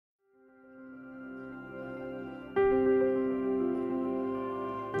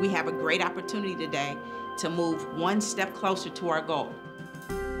We have a great opportunity today to move one step closer to our goal.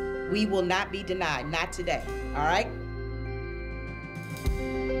 We will not be denied, not today, all right?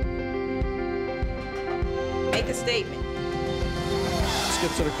 Make a statement.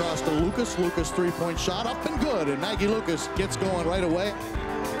 Skips it across to Lucas. Lucas three-point shot up and good, and Maggie Lucas gets going right away.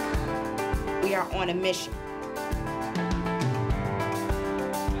 We are on a mission.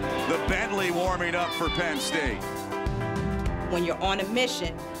 The Bentley warming up for Penn State. When you're on a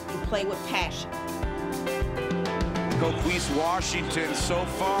mission, you play with passion. Coquese, Washington, so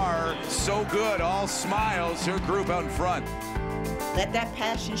far, so good. All smiles, her group out in front. Let that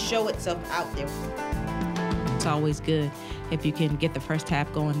passion show itself out there. It's always good if you can get the first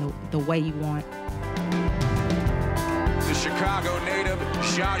half going the way you want. The Chicago native,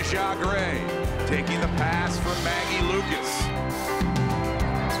 Zsa Gray, taking the pass from Maggie Lucas.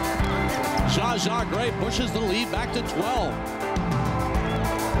 Zsa Gray pushes the lead back to 12.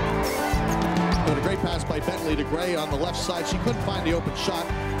 But a great pass by Bentley to Gray on the left side. She couldn't find the open shot.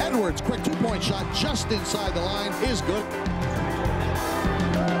 Edwards, quick two-point shot just inside the line is good.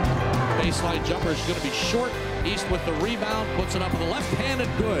 Baseline jumper is going to be short. East with the rebound, puts it up with the left hand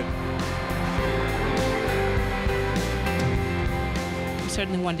and good. We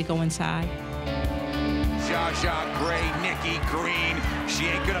certainly wanted to go inside. Zsa Gray, Nikki Green, she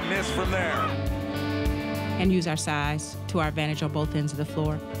ain't gonna miss from there. And use our size to our advantage on both ends of the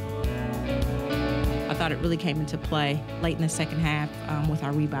floor. I thought it really came into play late in the second half with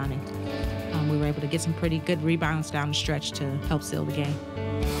our rebounding. We were able to get some pretty good rebounds down the stretch to help seal the game.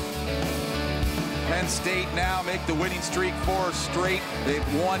 Penn State now make the winning streak 4 straight.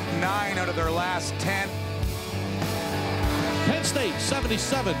 They've won 9 out of their last 10. Penn State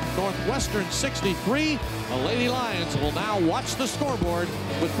 77, Northwestern 63. The Lady Lions will now watch the scoreboard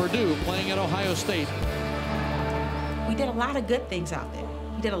with Purdue playing at Ohio State. We did a lot of good things out there.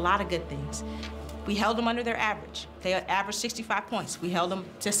 We did a lot of good things. We held them under their average. They averaged 65 points. We held them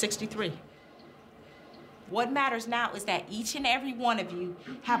to 63. What matters now is that each and every one of you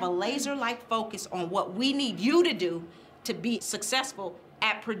have a laser-like focus on what we need you to do to be successful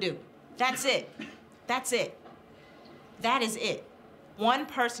at Purdue. That's it. That's it. That is it. One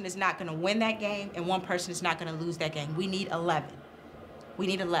person is not going to win that game, and one person is not going to lose that game. We need 11. We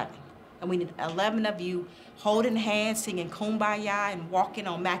need 11. And we need 11 of you holding hands, singing Kumbaya, and walking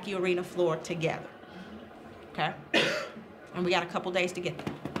on Mackey Arena floor together. Okay? And we got a couple days to get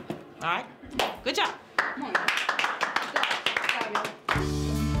there. All right? Good job. Come on.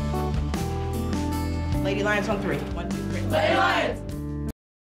 Lady Lions on 3. 1, 2, 3. Lady Lions!